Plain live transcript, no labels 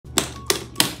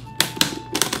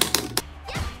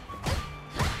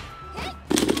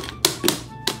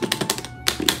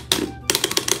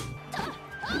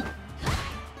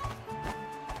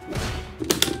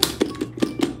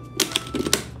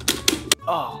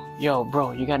Oh, yo,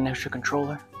 bro, you got an extra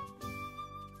controller?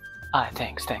 Ah,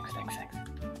 thanks. We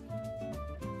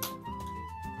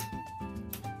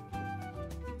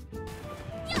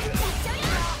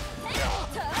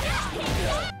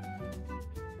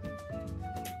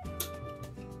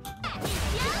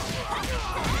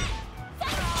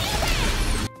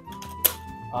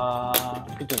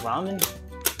could do ramen?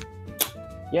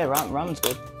 Yeah, ramen's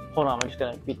good. Hold on, I'm just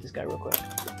gonna beat this guy real quick.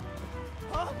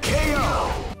 KO!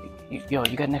 Yo,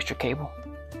 you got an extra cable?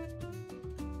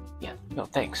 Yeah, yo,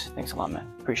 thanks. Thanks a lot, man.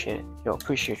 Appreciate it. Yo,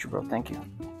 appreciate you, bro. Thank you.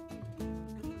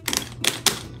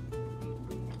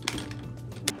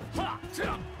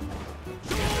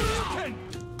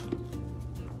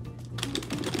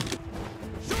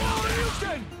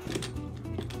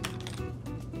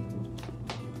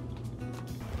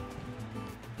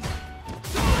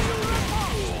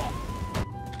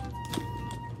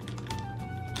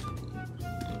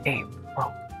 Hey,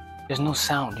 bro, there's no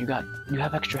sound. You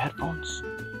have extra headphones?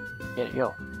 Yeah,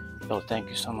 yo, thank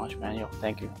you so much, man. Yo,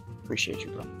 thank you. Appreciate you,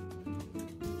 bro.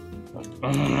 Go to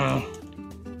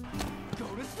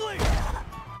sleep!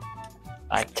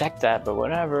 I tech that, but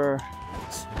whatever.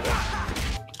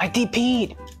 I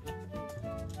DP'd!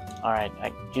 Alright,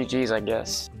 GG's, I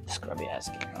guess. Scrubby ass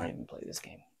game. I don't even play this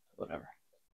game. Whatever.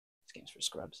 This game's for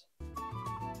scrubs.